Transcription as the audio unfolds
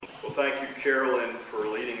thank you, Carolyn, for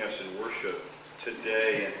leading us in worship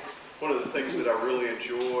today. And one of the things that I really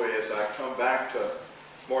enjoy as I come back to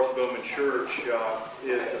Martha Bowman Church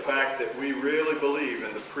is the fact that we really believe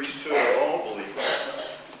in the priesthood of all believers,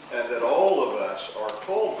 and that all of us are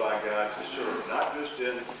called by God to serve, not just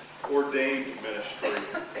in ordained ministry,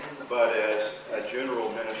 but as a general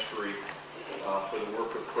ministry for the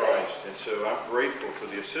work of Christ. And so I'm grateful for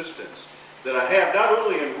the assistance that I have, not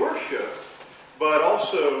only in worship, but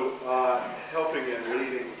also helping and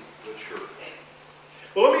leading the church.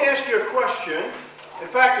 Well, let me ask you a question. In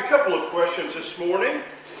fact, a couple of questions this morning,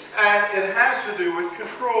 and it has to do with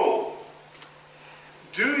control.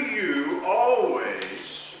 Do you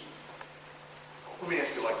always, let me ask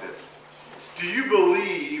you like this, do you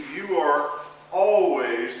believe you are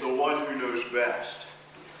always the one who knows best?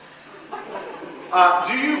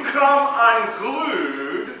 Do you come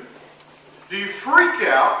unglued? Do you freak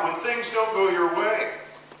out when things don't go your way?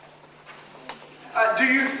 Do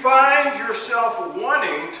you find yourself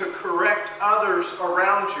wanting to correct others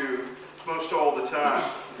around you most all the time?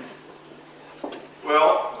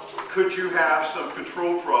 Well, could you have some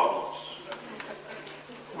control problems?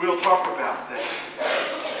 We'll talk about that.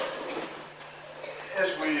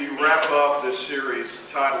 As we wrap up this series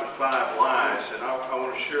titled 5 Lies, and I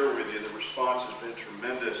want to share with you, the response has been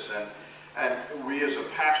tremendous, and we as a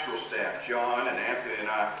pastoral staff, John and Anthony and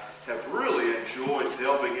I, have really enjoyed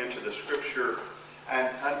delving into the Scripture and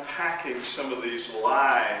unpacking some of these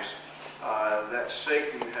lies that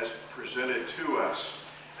Satan has presented to us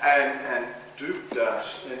and duped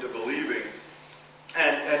us into believing.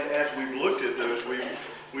 And as we've looked at those,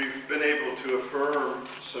 we've been able to affirm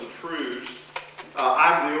some truths.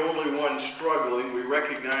 I'm the only one struggling. We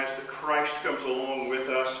recognize that Christ comes along with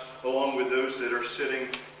us, along with those that are sitting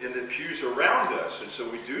in the pews around us. And so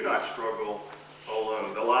we do not struggle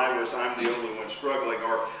alone. The lie was, I'm the only one struggling,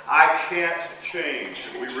 or I can't change.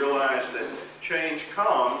 And we realize that change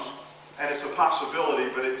comes, and it's a possibility,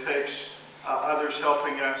 but it takes others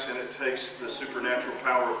helping us, and it takes the supernatural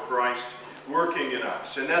power of Christ working in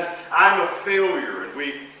us. And then I'm a failure. And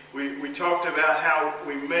we talked about how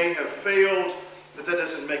we may have failed, but that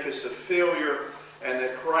doesn't make us a failure, and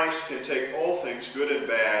that Christ can take all things, good and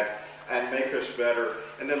bad, and make us better.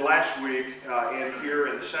 And then last week, here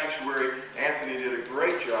in the sanctuary, Anthony did a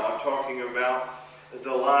great job talking about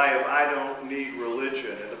the lie of I don't need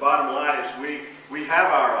religion. And the bottom line is we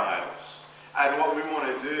have our idols. And what we want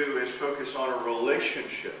to do is focus on a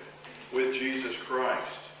relationship with Jesus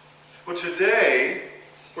Christ. Well, today,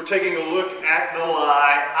 we're taking a look at the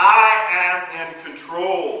lie, I am in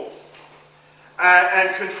control.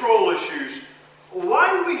 And control issues.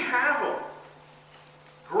 Why do we have them?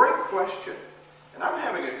 Great question. And I'm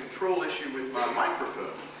having a control issue with my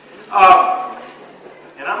microphone.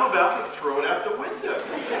 And I'm about to throw it out the window.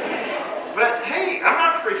 But hey, I'm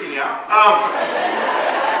not freaking out.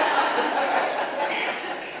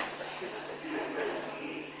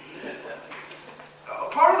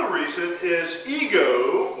 Part of the reason is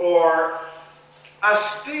ego or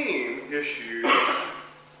esteem issues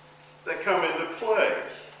that come into play.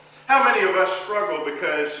 How many of us struggle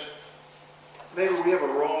because maybe we have a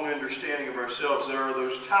wrong understanding of ourselves? There are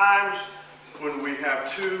those times when we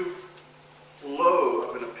have too low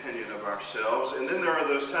of an opinion of ourselves, and then there are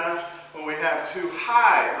those times when we have too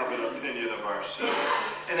high of an opinion of ourselves.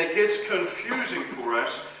 And it gets confusing for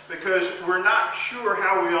us because we're not sure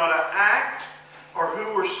how we ought to act or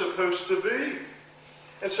who we're supposed to be.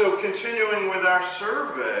 And so continuing with our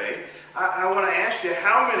survey, I want to ask you,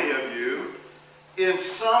 how many of you, in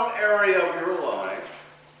some area of your life,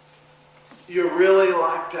 you really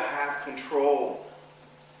like to have control?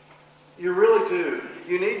 You really do.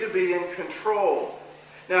 You need to be in control.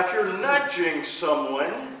 Now, if you're nudging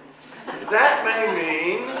someone, that may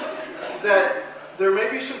mean that there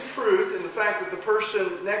may be some truth in the fact that the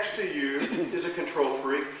person next to you is a control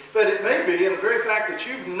freak, but it may be in the very fact that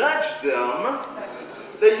you've nudged them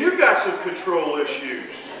that you've got some control issues.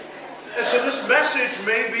 And so this message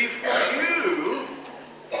may be for you.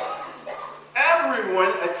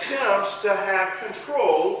 Everyone attempts to have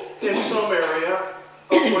control in some area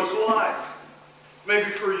of one's life.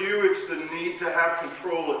 Maybe for you it's the need to have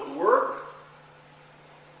control at work,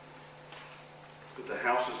 but the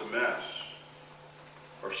house is a mess.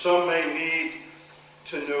 Or some may need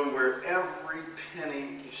to know where every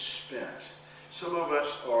penny is spent. Some of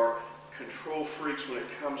us are control freaks when it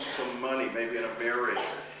comes to money, maybe in a marriage.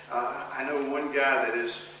 I know one guy that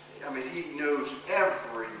is, he knows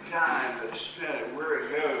every dime that is spent and where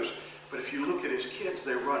it goes. But if you look at his kids,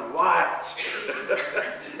 they run wild.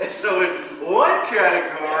 And so in one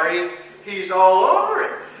category, he's all over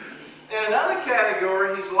it. In another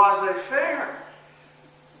category, he's laissez-faire.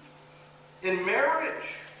 In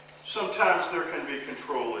marriage, sometimes there can be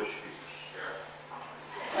control issues.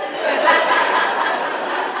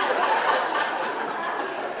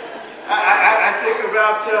 I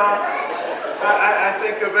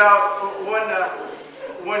think about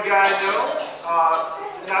one guy I know,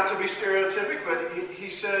 not to be stereotypic, but he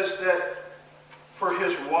says that for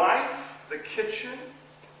his wife, the kitchen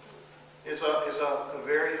is a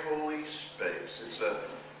very holy space.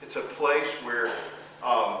 It's a place where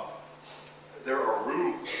there are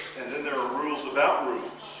rules, and then there are rules about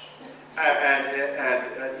rules. And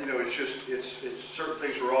you know, it's certain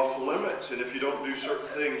things are off limits, and if you don't do certain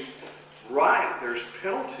things right, there's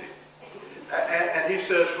penalty. And he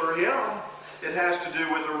says for him, it has to do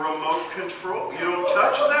with the remote control. You don't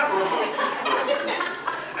touch that remote control.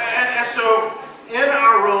 And so in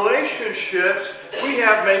our relationships, we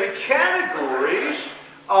have maybe categories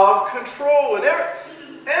of control, and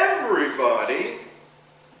everybody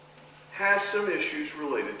has some issues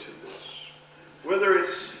related to this, whether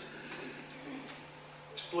it's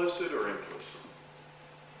explicit or implicit.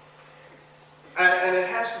 And it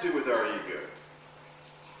has to do with our ego.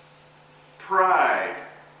 Pride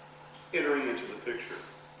entering into the picture.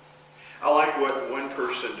 I like what one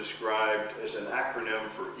person described as an acronym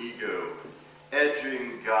for ego: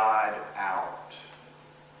 edging God out.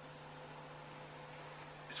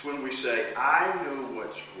 It's when we say, I know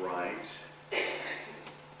what's right,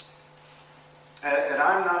 and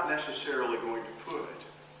I'm not necessarily going to put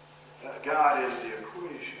God in the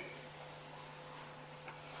equation.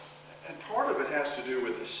 And part of it has to do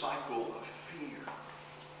with the cycle of fear.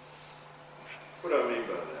 What do I mean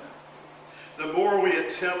by that? The more we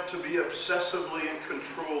attempt to be obsessively in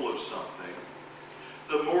control of something,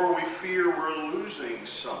 the more we fear we're losing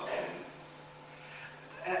something.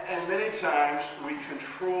 And many times we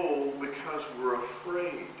control because we're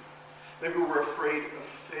afraid. Maybe we're afraid of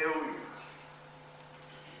failure.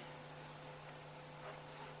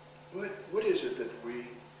 What is it that we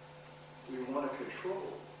want to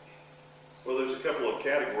control? Well, there's a couple of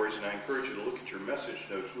categories, and I encourage you to look at your message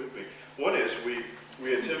notes with me. One is we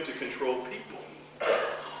attempt to control people.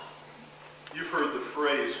 You've heard the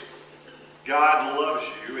phrase, God loves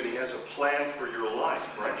you and he has a plan for your life,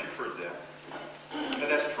 right? You've heard that. And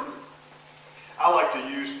that's true. I like to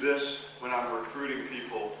use this when I'm recruiting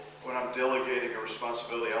people, when I'm delegating a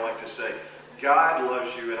responsibility. I like to say, God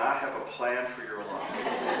loves you and I have a plan for your life.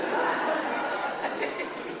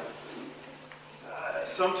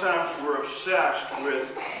 Sometimes we're obsessed with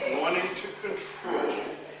wanting to control,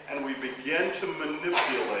 and we begin to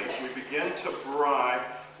manipulate, we begin to bribe,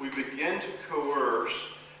 we begin to coerce,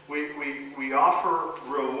 we offer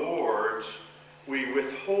rewards, we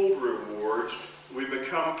withhold rewards, we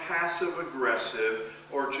become passive-aggressive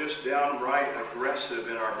or just downright aggressive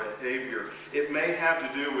in our behavior. It may have to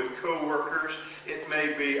do with co-workers, it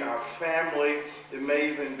may be our family, it may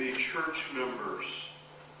even be church members.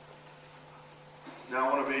 Now,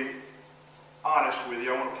 I want to be honest with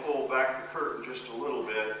you. I want to pull back the curtain just a little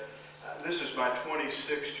bit. This is my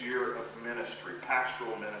 26th year of ministry,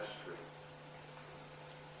 pastoral ministry.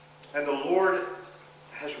 And the Lord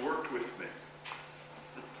has worked with me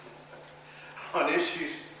on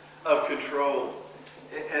issues of control.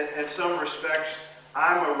 In some respects,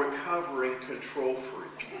 I'm a recovering control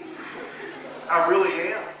freak. I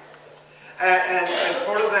really am. And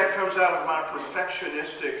part of that comes out of my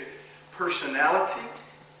perfectionistic personality,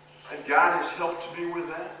 and God has helped me with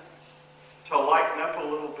that, to lighten up a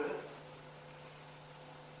little bit.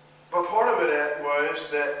 But part of it was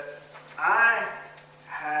that I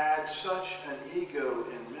had such an ego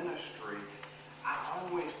in ministry, I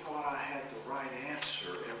always thought I had the right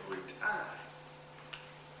answer every time.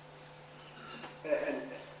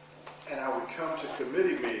 And I would come to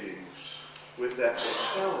committee meetings with that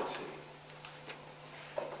mentality.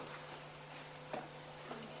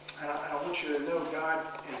 And I want you to know God,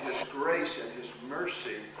 in His grace and His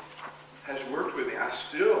mercy, has worked with me. I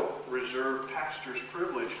still reserve pastor's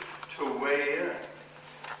privilege to weigh in.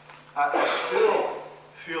 I still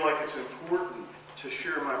feel like it's important to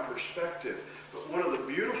share my perspective. But one of the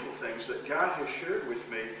beautiful things that God has shared with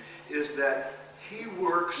me is that He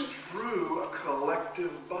works through a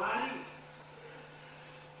collective body.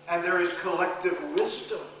 And there is collective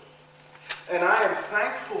wisdom. And I am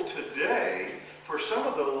thankful today for some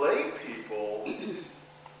of the lay people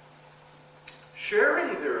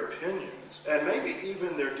sharing their opinions and maybe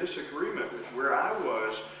even their disagreement with where I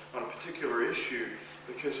was on a particular issue,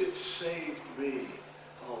 because it saved me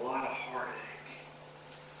a lot of heartache.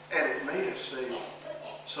 And it may have saved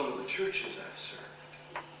some of the churches I served.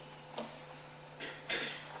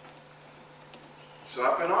 So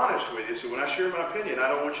I've been honest with you. So when I share my opinion, I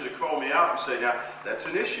don't want you to call me out and say, now, that's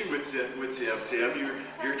an issue with Tim.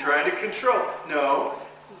 You're trying to control. No,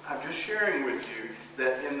 I'm just sharing with you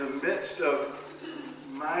that in the midst of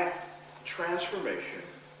my transformation,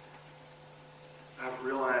 I've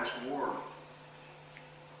realized more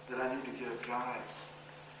that I need to give God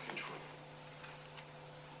control.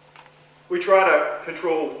 We try to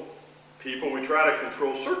control people. We try to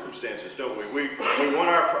control circumstances, don't we? We want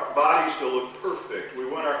our bodies to look perfect. We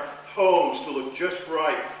want our homes to look just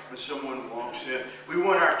right when someone walks in. We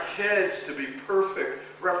want our kids to be perfect,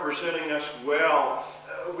 representing us well.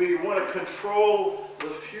 We want to control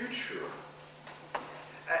the future.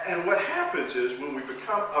 And what happens is when we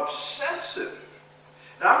become obsessive.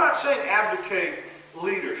 Now, I'm not saying abdicate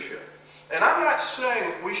leadership. And I'm not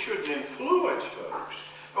saying we shouldn't influence folks.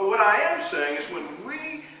 But what I am saying is when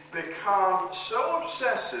we become so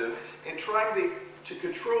obsessive in trying to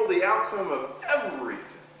control the outcome of everything,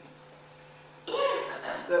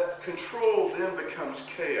 that control then becomes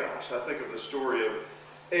chaos. I think of the story of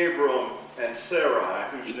Abram and Sarai,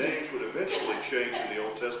 whose names would eventually change in the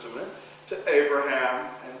Old Testament to Abraham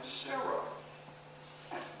and Sarah.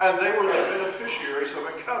 And they were the beneficiaries of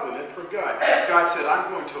a covenant from God. God said,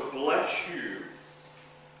 I'm going to bless you,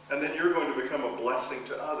 and then you're going to become a blessing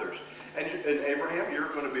to others. And Abraham, you're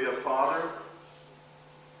going to be a father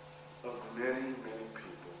of many, many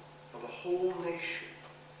people, of a whole nation.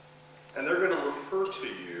 And they're going to refer to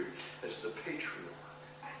you as the patriarch.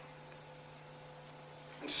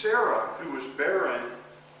 And Sarah, who was barren,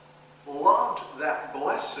 loved that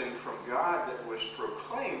blessing from God that was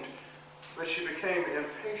proclaimed, but she became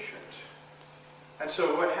impatient. And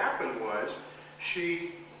so what happened was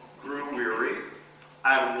she grew weary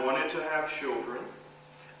and wanted to have children.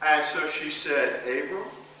 And so she said,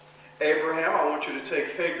 Abraham, I want you to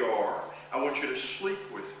take Hagar. I want you to sleep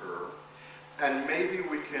with her. And maybe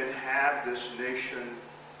we can have this nation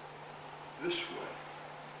this way,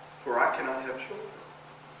 for I cannot have children.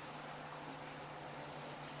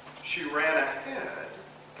 She ran ahead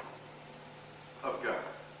of God.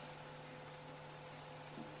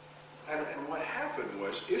 And what happened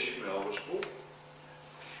was Ishmael was born.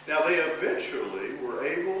 Now they eventually were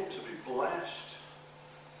able to be blessed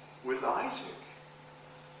with Isaac.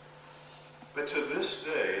 But to this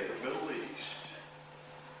day, in the Middle East,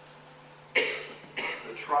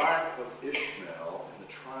 the tribe of Ishmael and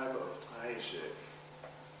the tribe of Isaac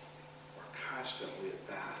are constantly at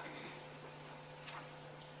battle.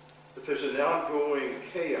 But there's an ongoing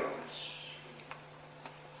chaos.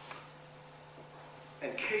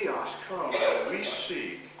 And chaos comes when we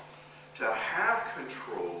seek to have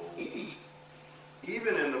control,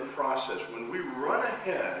 even in the process, when we run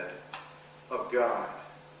ahead of God.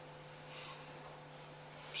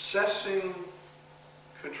 Obsessing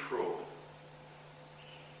control.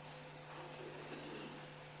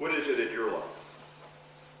 What is it in your life?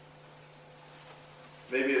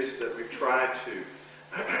 Maybe it's that we've tried to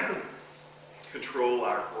control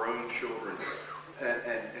our grown children,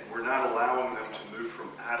 and we're not allowing them to move from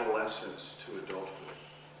adolescence to adulthood.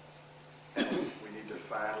 And we need to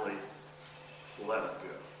finally let it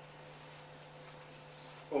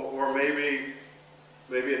go. Or maybe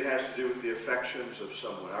it has to do with the affections of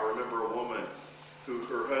someone. I remember a woman who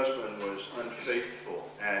her husband was unfaithful,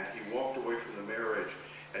 and he walked away from the marriage,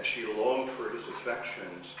 and she longed for his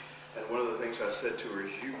affections. And one of the things I said to her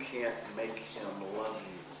is, you can't make him love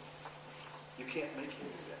you. You can't make him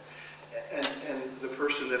do that. And the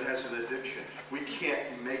person that has an addiction, we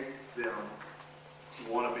can't make them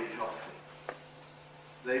want to be healthy.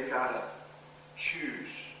 They've got to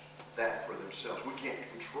choose that for themselves. We can't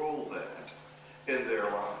control that in their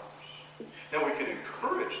lives. Now we can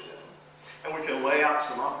encourage them, and we can lay out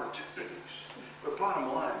some opportunities. But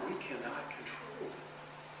bottom line, we cannot control them.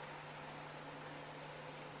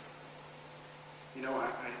 You know,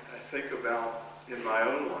 I think about in my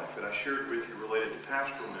own life, and I shared with you related to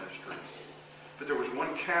pastoral ministry, but there was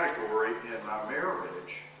one category in my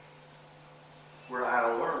marriage where I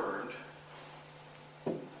learned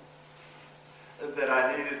that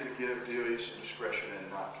I needed to give duties and discretion and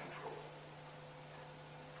not control.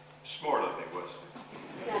 Smart of me, wasn't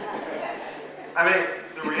it? I mean,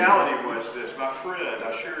 the reality was this. My friend,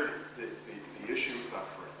 I shared the issue with my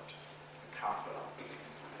friend, a confidant.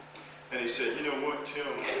 And he said, you know what, Tim?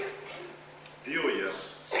 Delia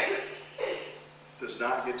does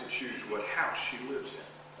not get to choose what house she lives in,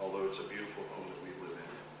 although it's a beautiful home that we live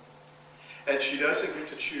in. And she doesn't get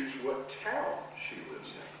to choose what town she lives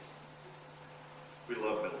in. We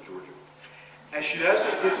love Middle Georgia. And she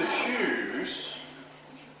doesn't get to choose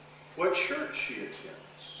what church she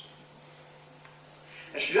attends.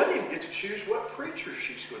 And she doesn't even get to choose what preacher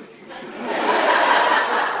she's going to use.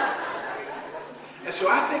 And so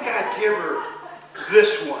I think I'd give her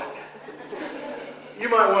this one. You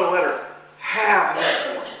might want to let her have this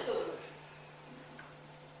one.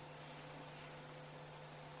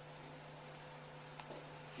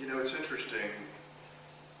 You know, it's interesting.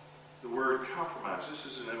 The word compromise, this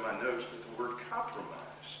isn't in my notes, but the word compromise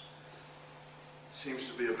seems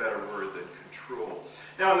to be a better word than control.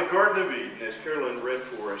 Now, in the Garden of Eden, as Carolyn read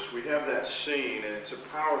for us, we have that scene, and it's a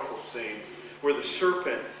powerful scene, where the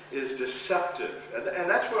serpent is deceptive. And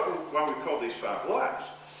that's why we call these 5 lies.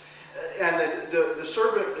 And the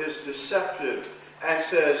serpent is deceptive and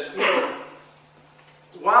says, you know,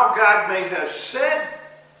 while God may have said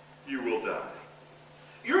you will die,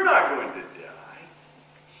 you're not going to die.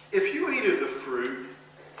 If you eat of the fruit,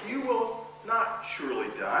 you will not surely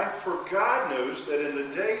die, for God knows that in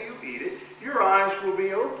the day you eat it, your eyes will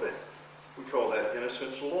be open. We call that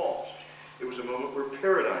innocence lost. It was a moment where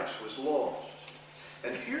paradise was lost.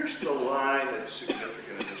 And here's the line that's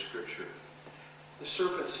significant in the scripture. The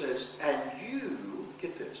serpent says, and you,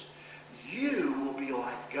 get this, you will be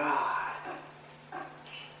like God,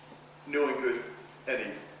 knowing good and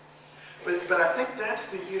evil. But I think that's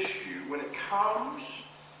the issue when it comes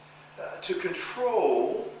to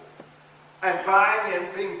control and buying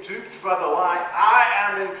and being duped by the lie, I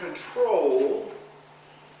am in control.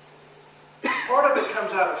 Part of it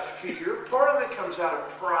comes out of fear. Part of it comes out of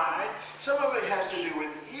pride. Some of it has to do with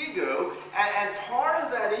ego. And part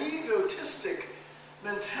of that egotistic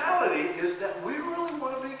mentality is that we really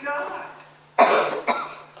want to be God.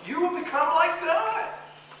 You will become like God.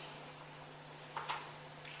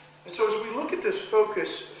 And so as we look at this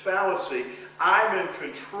focus fallacy, I'm in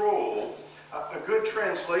control, a good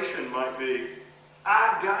translation might be,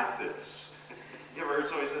 I've got this. You ever heard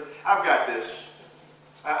somebody say, I've got this.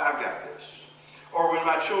 I've got this. Or when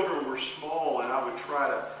my children were small and I would try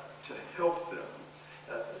to help them,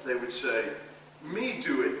 they would say, me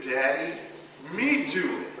do it, Daddy. Me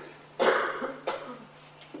do it.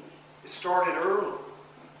 It started early.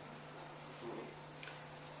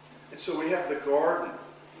 And so we have the garden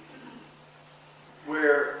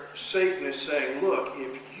where Satan is saying, look,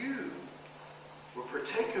 if you will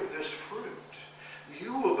partake of this fruit,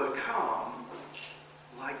 you will become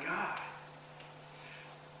like God.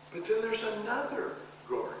 But then there's another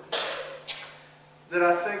garden that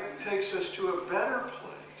I think takes us to a better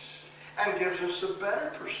place and gives us a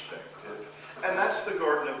better perspective. And that's the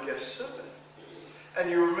Garden of Gethsemane.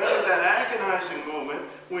 And you remember that agonizing moment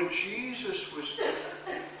when Jesus was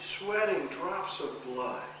sweating drops of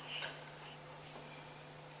blood.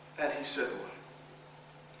 And he said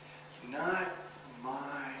what? Not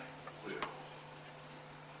my will,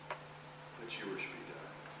 but yours be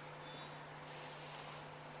done.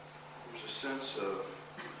 There's a sense of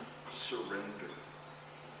surrender.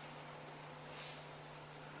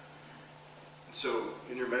 And so,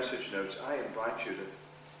 in your message notes, I invite you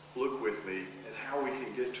to look with me at how we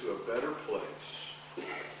can get to a better place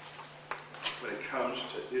when it comes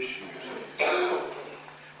to issues of control.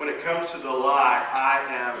 When it comes to the lie, I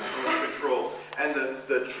am in control. And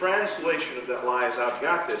the translation of that lie is, I've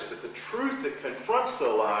got this. But the truth that confronts the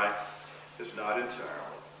lie is not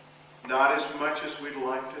entirely. Not as much as we'd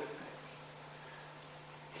like to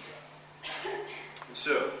think. And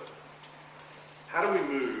so, how do we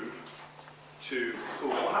move to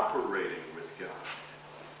cooperating with God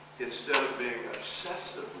instead of being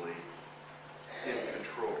obsessively in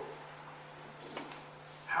control?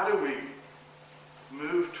 How do we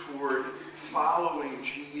move toward following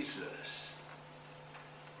Jesus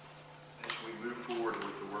as we move forward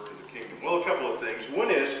with the work of the kingdom? Well, a couple of things. One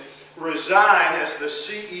is resign as the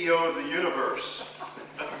CEO of the universe.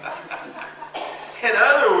 In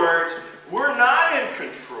other words, we're not in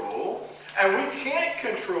control, and we can't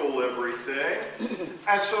control everything,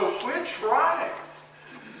 and so quit trying.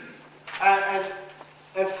 And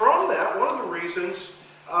from that, one of the reasons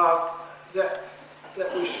that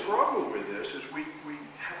we struggle with this is we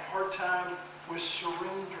have a hard time with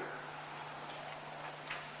surrender.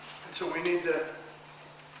 And so we need to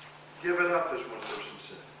give it up, as one person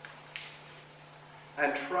said,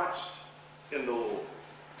 and trust in the Lord.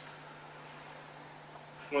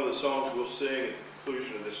 One of the songs we'll sing at the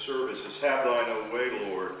conclusion of this service is, have thine own way,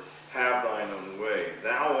 Lord, have thine own way.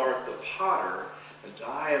 Thou art the potter, and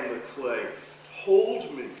I am the clay.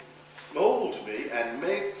 Hold me, mold me, and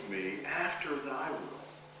make me after thy will.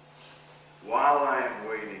 While I am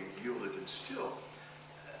waiting, yielded and still.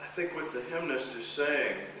 I think what the hymnist is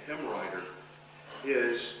saying, the hymn writer,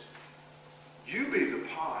 is, you be the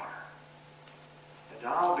potter, and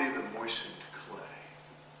I'll be the moistened clay.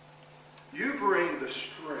 You bring the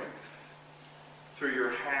strength through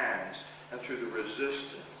your hands and through the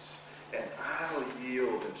resistance, and I'll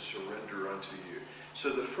yield and surrender unto you. So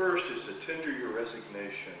the first is to tender your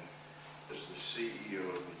resignation as the CEO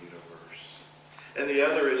of the universe. And the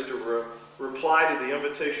other is to reply to the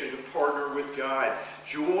invitation to partner with God.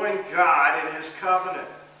 Join God in his covenant.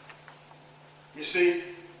 You see,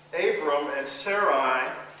 Abraham and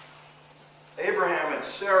Sarah,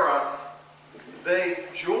 they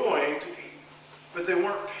joined, but they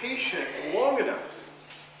weren't patient long enough.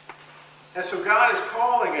 And so God is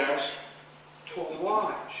calling us to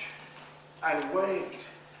watch and wait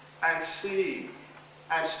and see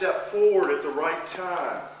and step forward at the right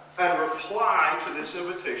time and reply to this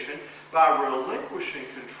invitation by relinquishing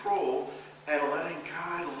control and letting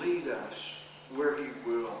God lead us where he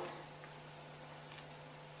will.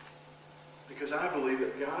 Because I believe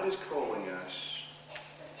that God is calling us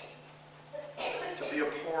to be a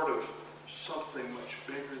part of something much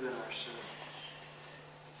bigger than ourselves.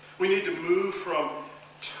 We need to move from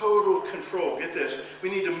total control. Get this. We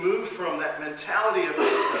need to move from that mentality of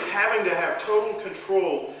having to have total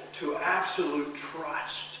control to absolute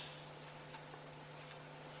trust.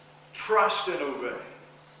 Trust and obey.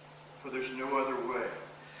 For there's no other way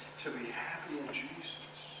to be happy in Jesus.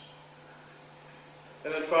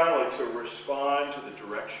 And then finally, to respond to the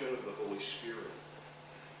direction of the Holy Spirit.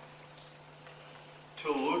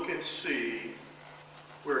 To look and see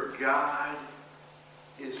where God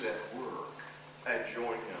is at work and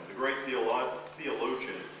join him. The great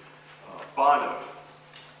theologian Bono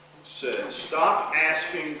said, stop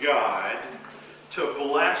asking God to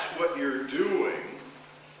bless what you're doing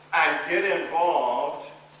and get involved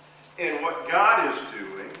in what God is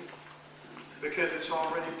doing because it's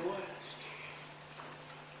already blessed.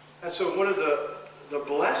 And so one of the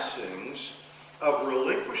blessings of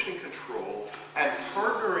relinquishing control and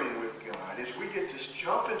partnering with God is we get to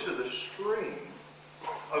jump into the stream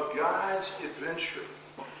of God's adventure.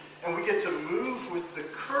 And we get to move with the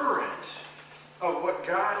current of what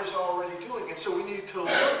God is already doing. And so we need to look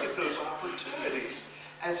at those opportunities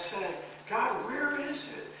and say, God, where is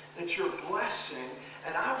it that you're blessing?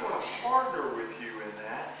 And I want to partner with you in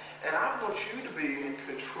that. And I want you to be in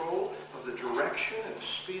control of the direction and the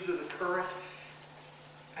speed of the current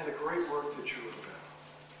and the great work that you're about.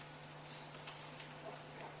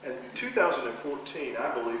 And in 2014,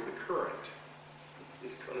 I believe the current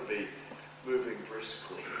is going to be moving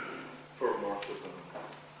briskly for Martha Boone.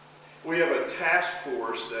 We have a task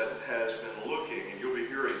force that has been looking, and you'll be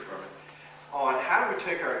hearing from it, on how do we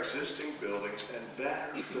take our existing buildings and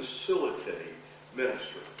better facilitate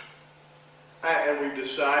ministry. And we've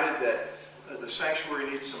decided that the sanctuary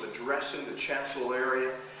needs some addressing, the chancel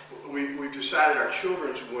area. We've decided our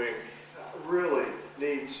children's wing really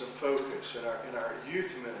needs some focus in our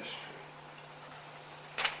youth ministry.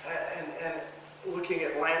 And looking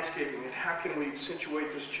at landscaping and how can we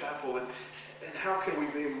situate this chapel and how can we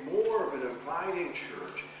be more of an inviting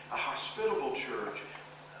church, a hospitable church,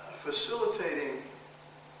 facilitating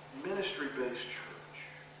ministry-based church,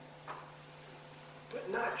 but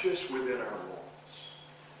not just within our walls.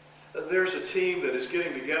 There's a team that is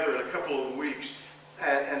getting together in a couple of weeks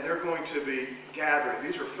and they're going to be gathering.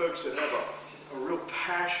 These are folks that have a real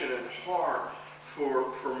passion and heart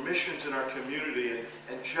for missions in our community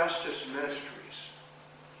and justice ministries.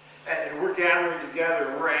 And we're gathering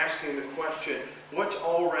together and we're asking the question, what's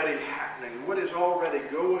already happening? What is already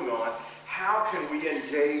going on? How can we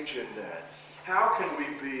engage in that? How can we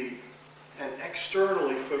be an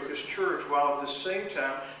externally focused church while at the same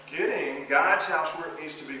time getting God's house where it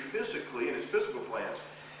needs to be physically in its physical plans?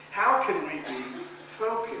 How can we be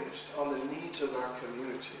focused on the needs of our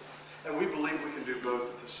community? And we believe we can do both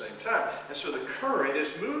at the same time. And so the current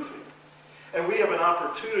is moving. And we have an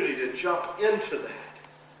opportunity to jump into that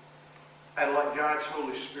and let God's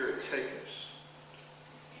Holy Spirit take us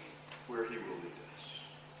where he will lead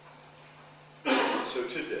us. So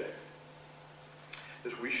today,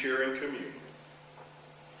 as we share in communion,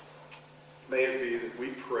 may it be that we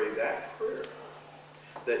pray that prayer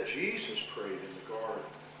that Jesus prayed in the garden.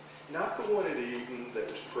 Not the one at Eden that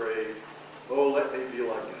was prayed, oh, let me be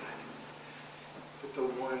like God. But the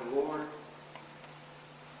one, Lord,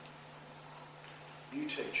 you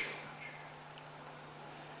take charge.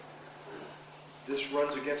 This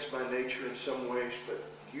runs against my nature in some ways, but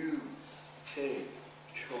you take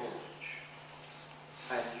charge.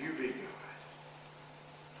 And you be God.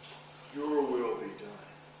 Your will be done.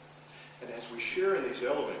 And as we share in these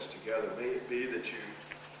elements together, may it be that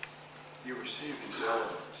you receive these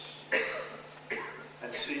elements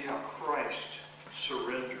and see how Christ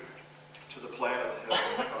surrendered to the plan of the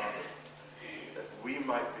Heavenly Father, that we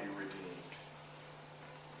might be redeemed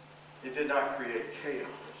It did not create chaos.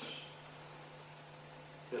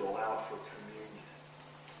 It allowed for communion.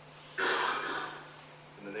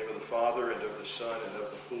 In the name of the Father, and of the Son, and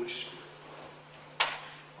of the Holy Spirit.